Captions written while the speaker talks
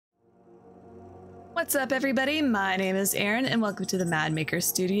What's up, everybody? My name is Erin, and welcome to the Mad Maker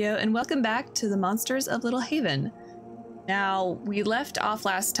Studio, and welcome back to the Monsters of Little Haven. Now, we left off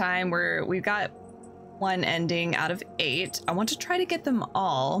last time where we got one ending out of 8. I want to try to get them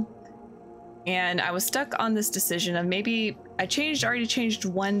all, and I was stuck on this decision of maybe I already changed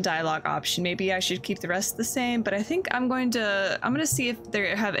one dialogue option. Maybe I should keep the rest the same, but I think I'm going to see if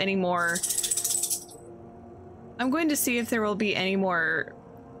there have any more. I'm going to see if there will be any more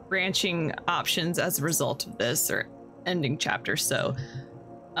branching options as a result of this or ending chapter. So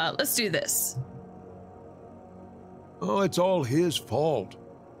let's do this. Oh, it's all his fault.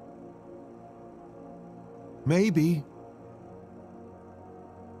 Maybe.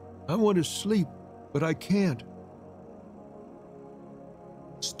 I want to sleep, but I can't.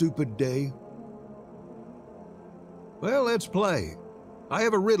 Stupid day. Well, let's play. I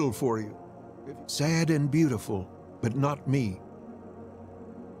have a riddle for you. Sad and beautiful, but not me.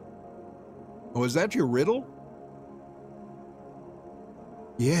 Oh, is that your riddle?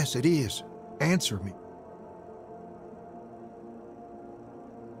 Yes, it is. Answer me.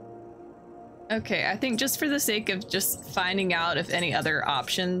 Okay, I think just for the sake of just finding out if any other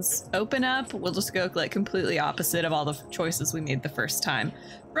options open up, we'll just go like completely opposite of all the choices we made the first time.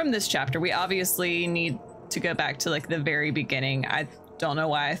 From this chapter, we obviously need to go back to like the very beginning. I don't know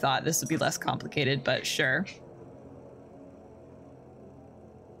why I thought this would be less complicated, but sure.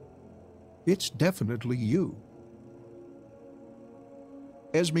 It's definitely you.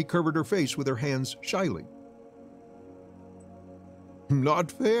 Esme covered her face with her hands shyly.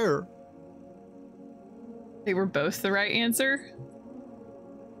 Not fair. They were both the right answer?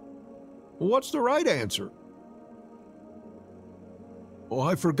 What's the right answer? Oh,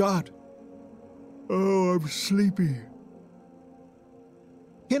 I forgot. Oh, I'm sleepy.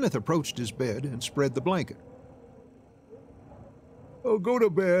 Kenneth approached his bed and spread the blanket. Oh, go to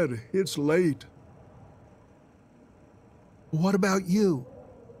bed. It's late. What about you?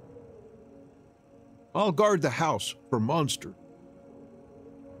 I'll guard the house for Monster.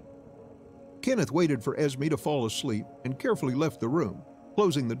 Kenneth waited for Esme to fall asleep and carefully left the room,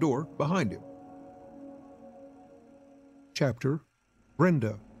 closing the door behind him. Chapter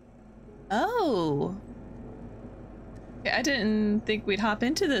Brenda. Oh. I didn't think we'd hop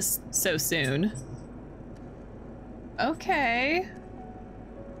into this so soon. Okay.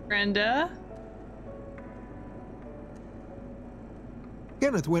 Brenda.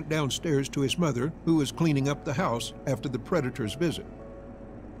 Kenneth went downstairs to his mother, who was cleaning up the house after the predator's visit.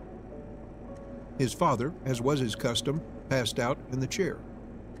 His father, as was his custom, passed out in the chair.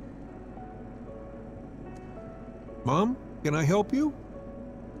 Mom, can I help you?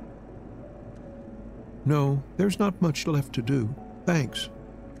 No, there's not much left to do. Thanks.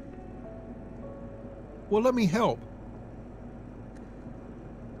 Well, let me help.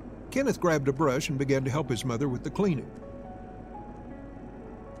 Kenneth grabbed a brush and began to help his mother with the cleaning.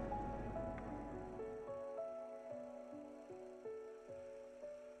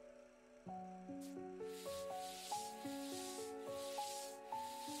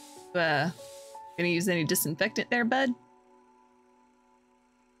 Gonna use any disinfectant there, bud?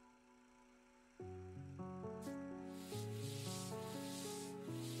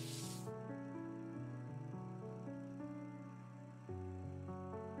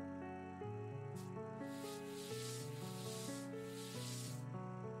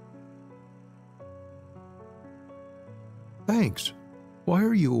 Thanks. Why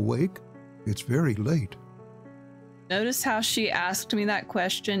are you awake? It's very late. Notice how she asked me that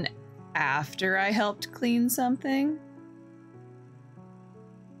question after I helped clean something?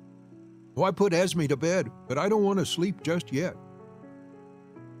 Oh, I put Esme to bed, but I don't want to sleep just yet.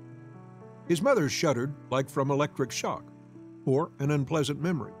 His mother shuddered like from electric shock or an unpleasant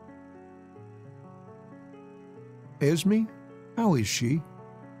memory. Esme? How is she?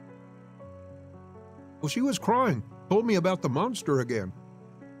 Well, she was crying. Told me about the monster again.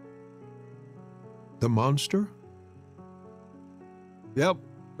 The monster? Yep,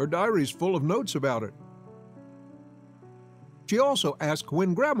 her diary's full of notes about it. She also asked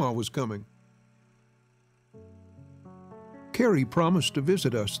when Grandma was coming. Carrie promised to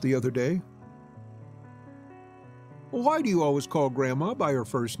visit us the other day. Why do you always call Grandma by her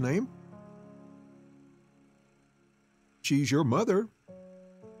first name? She's your mother.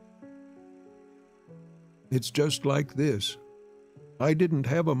 It's just like this. I didn't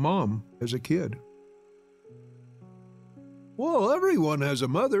have a mom as a kid. Well, everyone has a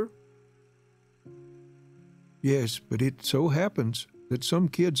mother. Yes, but it so happens that some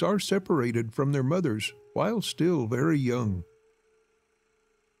kids are separated from their mothers while still very young.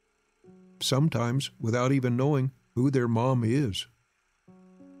 Sometimes without even knowing who their mom is.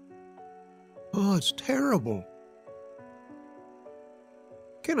 Oh, it's terrible.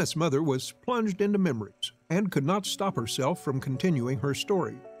 Kenneth's mother was plunged into memories and could not stop herself from continuing her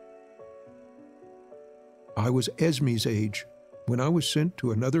story. I was Esme's age when I was sent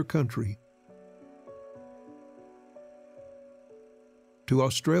to another country, to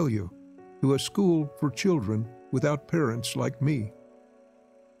Australia, to a school for children without parents like me.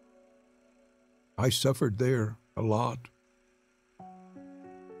 I suffered there a lot.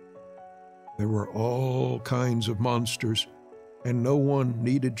 There were all kinds of monsters, and no one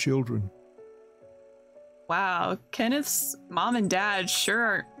needed children. Wow, Kenneth's mom and dad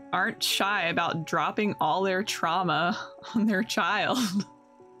sure aren't shy about dropping all their trauma on their child.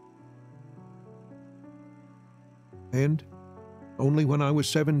 And only when I was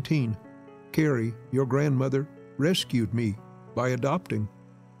 17, Carrie, your grandmother, rescued me by adopting.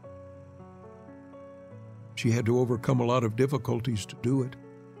 She had to overcome a lot of difficulties to do it.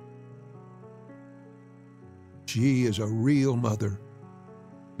 She is a real mother.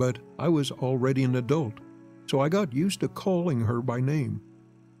 But I was already an adult, so I got used to calling her by name.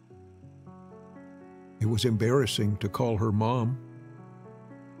 It was embarrassing to call her Mom.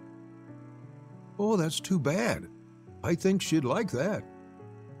 Oh, that's too bad. I think she'd like that.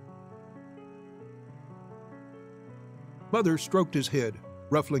 Mother stroked his head,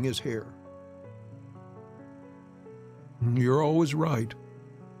 ruffling his hair. You're always right.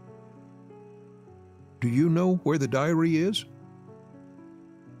 Do you know where the diary is?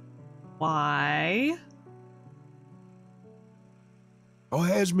 Why? Oh,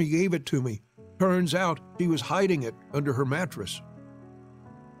 Esme gave it to me. Turns out she was hiding it under her mattress.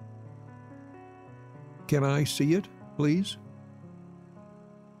 Can I see it, please?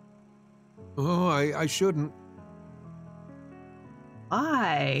 Oh, I shouldn't.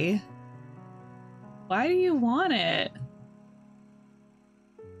 Why? Why do you want it?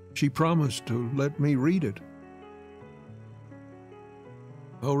 She promised to let me read it.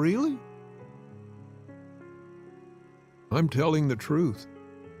 Oh, really? I'm telling the truth.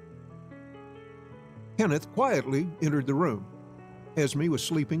 Kenneth quietly entered the room. Esme was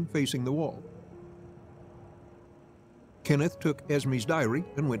sleeping facing the wall. Kenneth took Esme's diary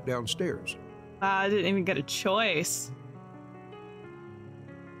and went downstairs. I didn't even get a choice.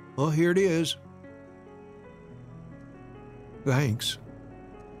 Oh, here it is. Thanks.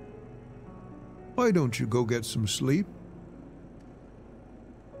 Why don't you go get some sleep?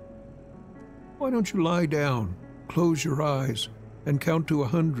 Why don't you lie down, close your eyes, and count to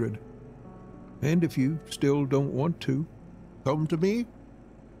 100? And if you still don't want to, come to me.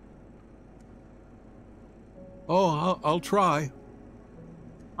 Oh, I'll try.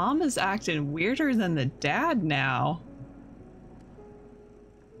 Mom is acting weirder than the dad now.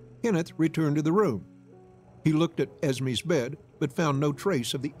 Kenneth returned to the room. He looked at Esme's bed, but found no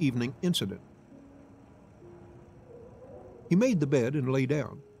trace of the evening incident. He made the bed and lay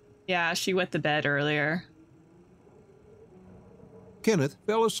down. Yeah, she wet the bed earlier. Kenneth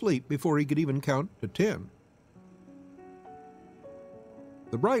fell asleep before he could even count to 10.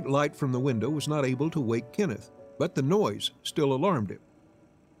 The bright light from the window was not able to wake Kenneth, but the noise still alarmed him.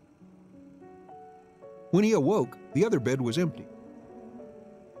 When he awoke, the other bed was empty.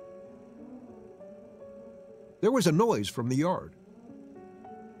 There was a noise from the yard.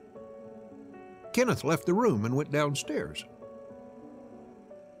 Kenneth left the room and went downstairs.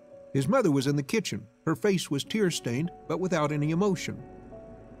 His mother was in the kitchen. Her face was tear-stained, but without any emotion.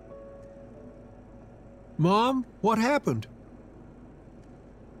 Mom, what happened?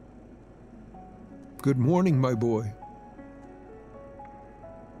 Good morning, my boy.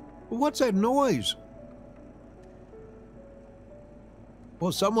 What's that noise?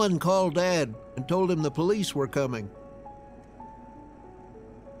 Well, someone called Dad and told him the police were coming.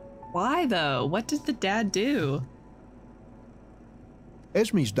 Why, though? What did the dad do?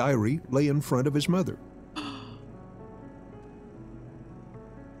 Esme's diary lay in front of his mother.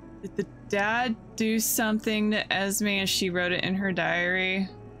 Did the dad do something to Esme and she wrote it in her diary?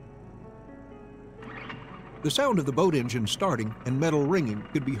 The sound of the boat engine starting and metal ringing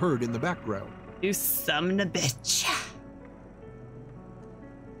could be heard in the background. You son of a bitch.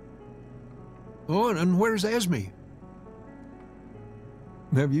 Oh, and where's Esme?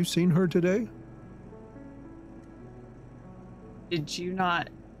 Have you seen her today? Did you not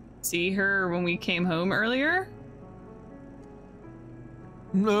see her when we came home earlier?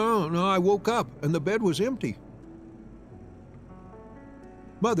 No, I woke up and the bed was empty.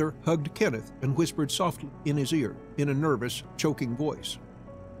 Mother hugged Kenneth and whispered softly in his ear in a nervous, choking voice.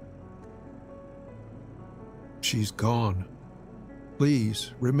 She's gone.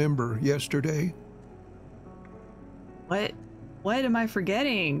 Please remember yesterday. What am I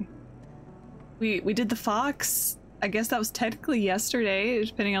forgetting? we did the fox. I guess that was technically yesterday,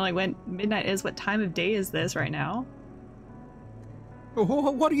 depending on like when midnight is. What time of day is this right now?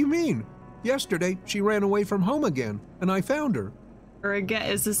 Oh, what do you mean? Yesterday, she ran away from home again, and I found her. Or again,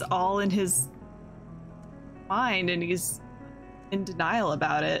 is this all in his mind and he's in denial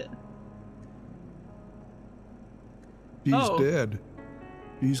about it? She's dead.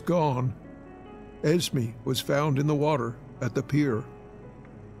 She's gone. Esme was found in the water at the pier.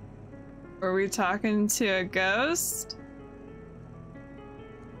 Were we talking to a ghost?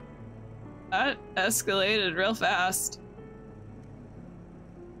 That escalated real fast.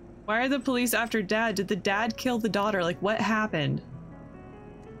 Why are the police after Dad? Did the dad kill the daughter? Like, what happened?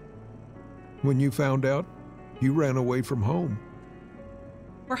 When you found out, you ran away from home.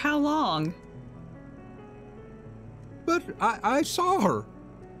 For how long? But I saw her.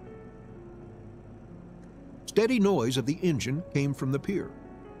 Steady noise of the engine came from the pier.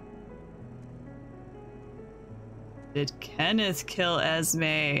 Did Kenneth kill Esme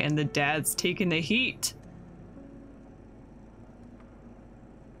and the dad's taking the heat?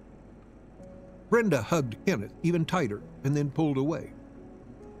 Brenda hugged Kenneth even tighter and then pulled away.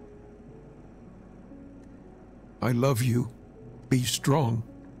 I love you. Be strong.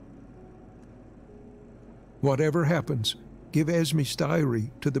 Whatever happens, give Esme's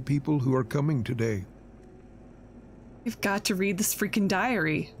diary to the people who are coming today. You've got to read this freaking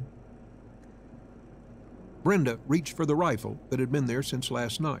diary. Brenda reached for the rifle that had been there since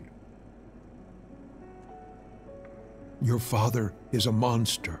last night. Your father is a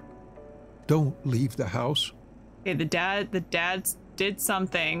monster. Don't leave the house. Okay, the dad did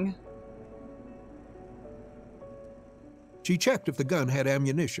something. She checked if the gun had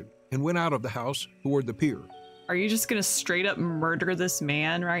ammunition and went out of the house toward the pier. Are you just gonna straight up murder this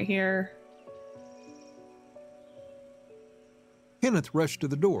man right here? Kenneth rushed to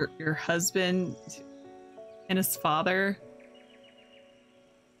the door. Your husband and his father?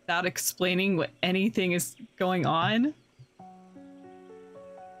 Without explaining what anything is going on?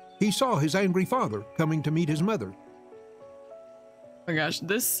 He saw his angry father coming to meet his mother. Oh my gosh,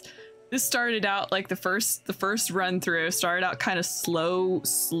 this started out like the first run through started out kind of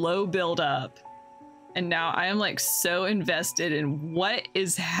slow build up. And now I am like so invested in what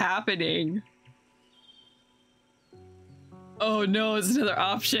is happening. Oh no, it's another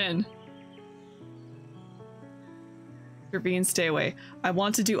option. Intervene, stay away. I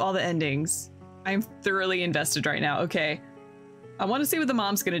want to do all the endings. I'm thoroughly invested right now. Okay. I want to see what the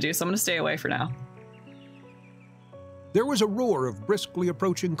mom's gonna do, so I'm gonna stay away for now. There was a roar of briskly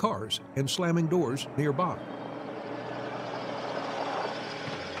approaching cars and slamming doors nearby.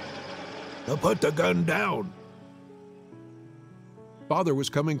 Now put the gun down. Father was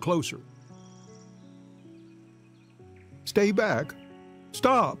coming closer. Stay back.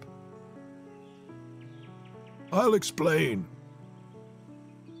 Stop. I'll explain.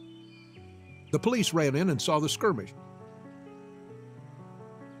 The police ran in and saw the skirmish.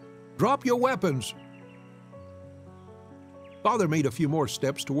 Drop your weapons. Father made a few more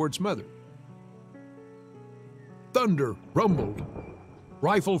steps towards Mother. Thunder rumbled.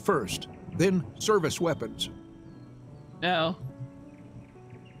 Rifle first, then service weapons. No.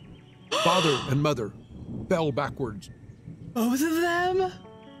 Father and Mother fell backwards. Both of them?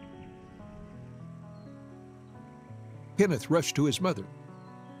 Kenneth rushed to his mother.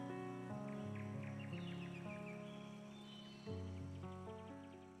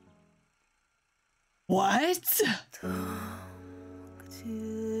 What?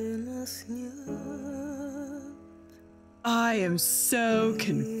 I am so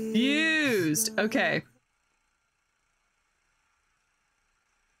confused. Okay.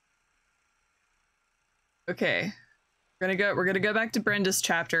 Okay. We're gonna go back to Brenda's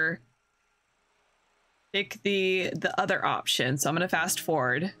chapter. Pick the other option. So I'm gonna fast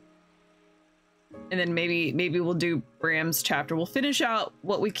forward. And then maybe we'll do Bram's chapter. We'll finish out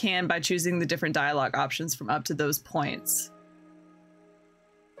what we can by choosing the different dialogue options from up to those points.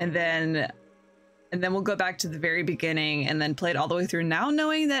 And then we'll go back to the very beginning and then play it all the way through. Now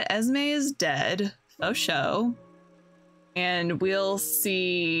knowing that Esme is dead, faux show, and we'll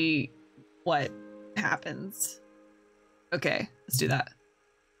see what happens. Okay, let's do that.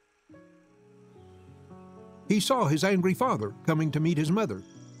 He saw his angry father coming to meet his mother.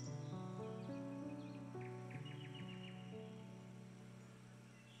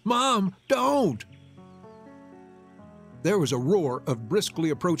 Mom, don't! There was a roar of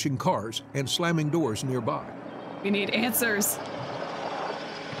briskly approaching cars and slamming doors nearby. We need answers.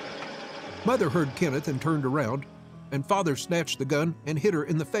 Mother heard Kenneth and turned around, and Father snatched the gun and hit her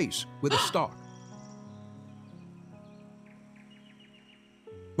in the face with a stock.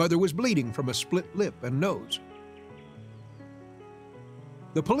 Mother was bleeding from a split lip and nose.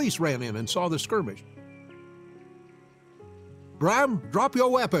 The police ran in and saw the skirmish. "Bram, drop your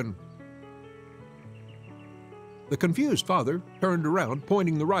weapon!" The confused father turned around,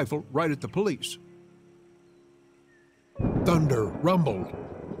 pointing the rifle right at the police. Thunder rumbled.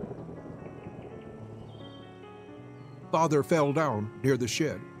 Father fell down near the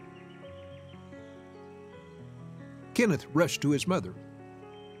shed. Kenneth rushed to his mother.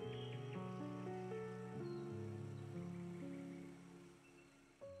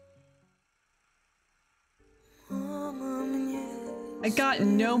 I got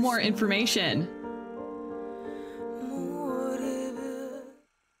no more information.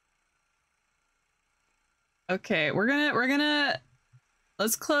 Okay, we're gonna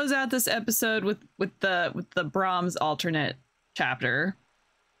let's close out this episode with the Brahms alternate chapter.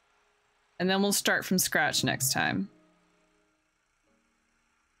 And then we'll start from scratch next time.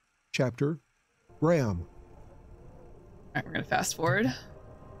 Chapter Bram. All right, we're gonna fast forward.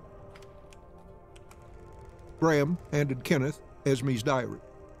 Bram handed Kenneth Esme's diary.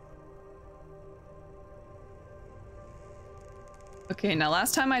 Okay, now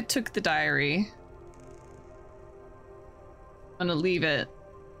last time I took the diary, I'm gonna leave it.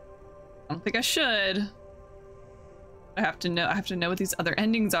 I don't think I should. I have to know what these other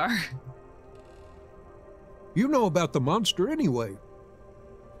endings are. You know about the monster anyway.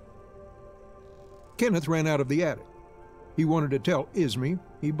 Kenneth ran out of the attic. He wanted to tell Esme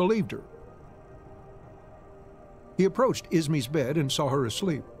he believed her. He approached Esme's bed and saw her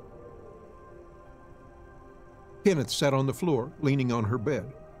asleep. Kenneth sat on the floor, leaning on her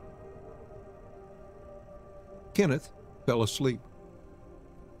bed. Kenneth fell asleep.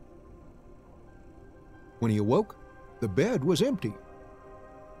 When he awoke, the bed was empty.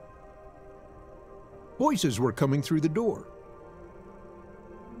 Voices were coming through the door.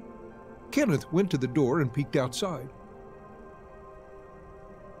 Kenneth went to the door and peeked outside.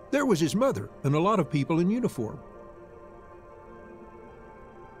 There was his mother and a lot of people in uniform.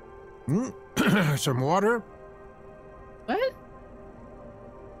 Some water? What?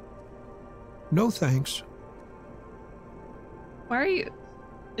 No, thanks. Why are you...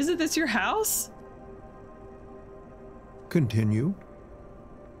 Isn't this your house? Continue.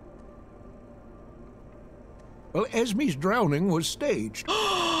 Well, Esme's drowning was staged.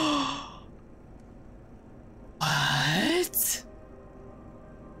 What?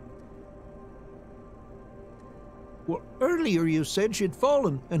 Well, earlier you said she'd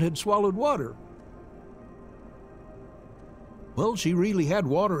fallen and had swallowed water. Well, she really had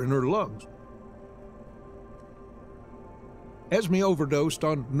water in her lungs. Esme overdosed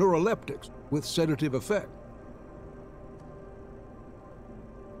on neuroleptics with sedative effect.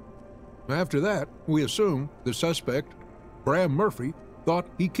 After that, we assume the suspect, Bram Murphy, thought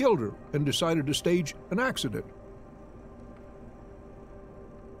he killed her and decided to stage an accident.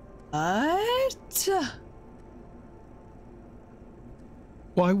 What?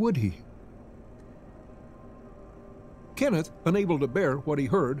 Why would he? Kenneth, unable to bear what he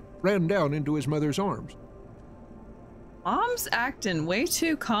heard, ran down into his mother's arms. Mom's acting way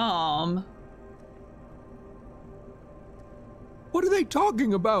too calm. What are they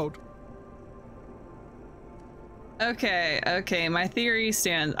talking about? Okay, my theory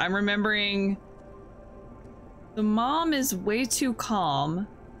stands. I'm remembering the mom is way too calm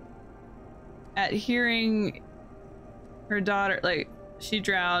at hearing her daughter, like, she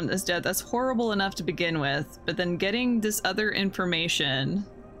drowned, is dead. That's horrible enough to begin with, but then getting this other information,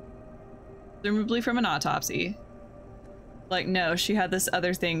 presumably from an autopsy, like, no, she had this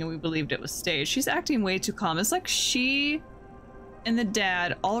other thing and we believed it was staged. She's acting way too calm. It's like she and the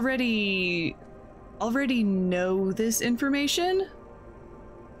dad already know this information.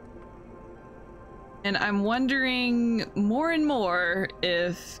 And I'm wondering more and more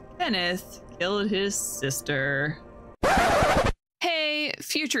if Kenneth killed his sister. Hey,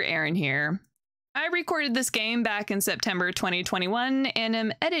 future Aaron here. I recorded this game back in September 2021 and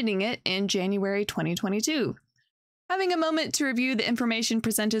am editing it in January 2022. Having a moment to review the information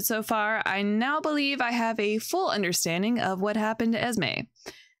presented so far, I now believe I have a full understanding of what happened to Esme.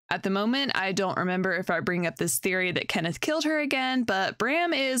 At the moment, I don't remember if I bring up this theory that Kenneth killed her again, but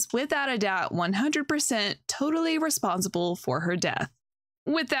Bram is without a doubt 100% totally responsible for her death.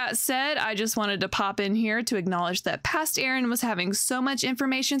 With that said, I just wanted to pop in here to acknowledge that past Erin was having so much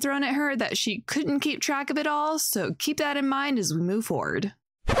information thrown at her that she couldn't keep track of it all, so keep that in mind as we move forward.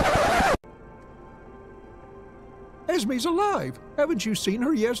 Esme's alive. Haven't you seen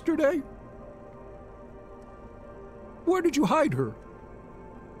her yesterday? Where did you hide her?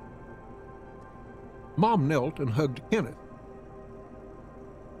 Mom knelt and hugged Kenneth.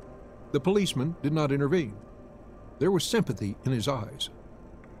 The policeman did not intervene. There was sympathy in his eyes.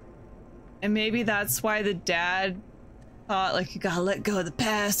 And maybe that's why the dad thought, like, you gotta let go of the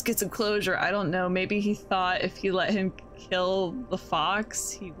past, get some closure. I don't know. Maybe he thought if he let him kill the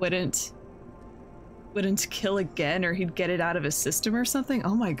fox, he wouldn't kill again, or he'd get it out of his system or something.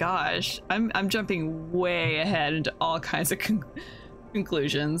 Oh my gosh. I'm jumping way ahead into all kinds of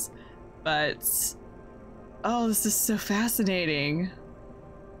conclusions. But oh, this is so fascinating.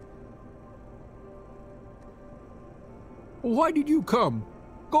 Why did you come?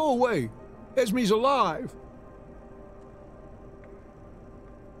 Go away. Esme's alive.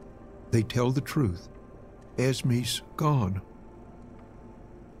 They tell the truth. Esme's gone.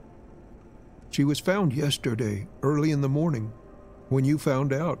 She was found yesterday, early in the morning. When you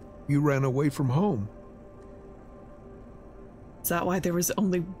found out, you ran away from home. Is that why there was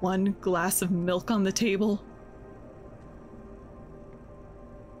only one glass of milk on the table?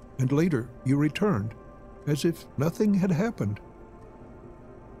 And later, you returned, as if nothing had happened.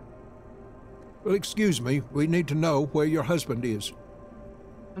 Well, excuse me, we need to know where your husband is.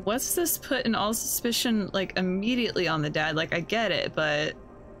 What's this putting all suspicion, like, immediately on the dad? Like, I get it, but...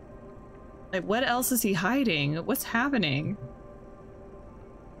 like, what else is he hiding? What's happening?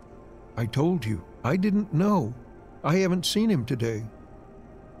 I told you, I didn't know. I haven't seen him today.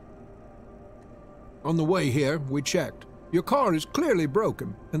 On the way here, we checked. Your car is clearly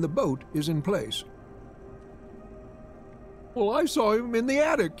broken, and the boat is in place. Well, I saw him in the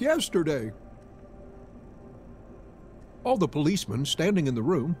attic yesterday. All the policemen standing in the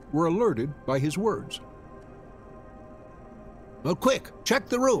room were alerted by his words. Well, quick, check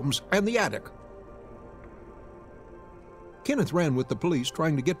the rooms and the attic. Kenneth ran with the police,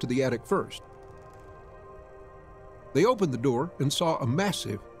 trying to get to the attic first. They opened the door and saw a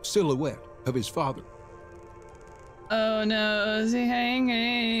massive silhouette of his father. Oh no, is he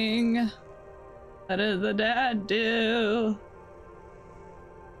hanging? What did the dad do?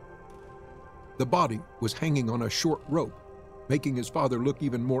 The body was hanging on a short rope, making his father look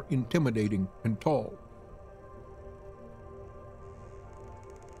even more intimidating and tall.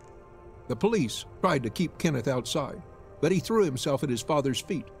 The police tried to keep Kenneth outside, but he threw himself at his father's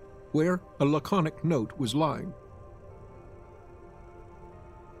feet, where a laconic note was lying.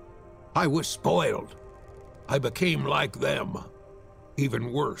 I was spoiled. I became like them.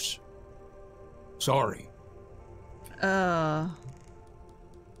 Even worse. Sorry. The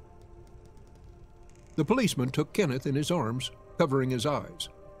policeman took Kenneth in his arms, covering his eyes,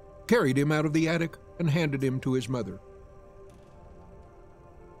 carried him out of the attic, and handed him to his mother.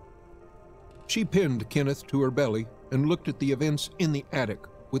 She pinned Kenneth to her belly and looked at the events in the attic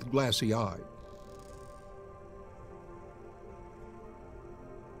with glassy eyes.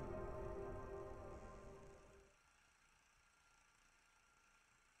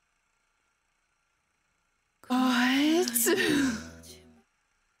 What?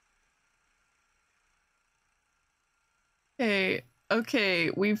 Okay,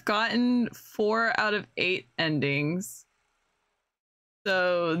 we've gotten 4 out of 8 endings.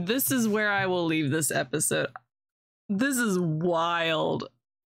 So this is where I will leave this episode. This is wild.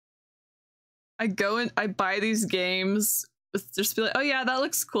 I go and I buy these games with just be like, oh yeah, that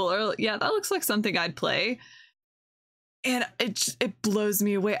looks cool, or yeah, that looks like something I'd play. And it blows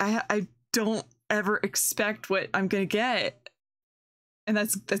me away. I don't ever expect what I'm gonna get. And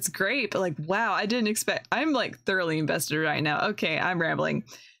that's great, but like, wow, I didn't expect. I'm like thoroughly invested right now. Okay, I'm rambling.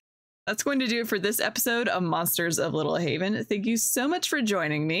 That's going to do it for this episode of Monsters of Little Haven. Thank you so much for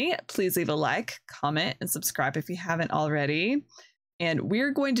joining me. Please leave a like, comment, and subscribe if you haven't already. And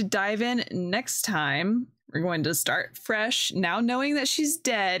we're going to dive in next time. We're going to start fresh, now knowing that she's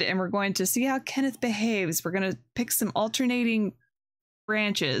dead, and we're going to see how Kenneth behaves. We're going to pick some alternating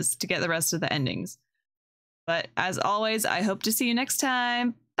branches to get the rest of the endings. But as always, I hope to see you next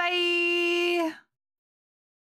time.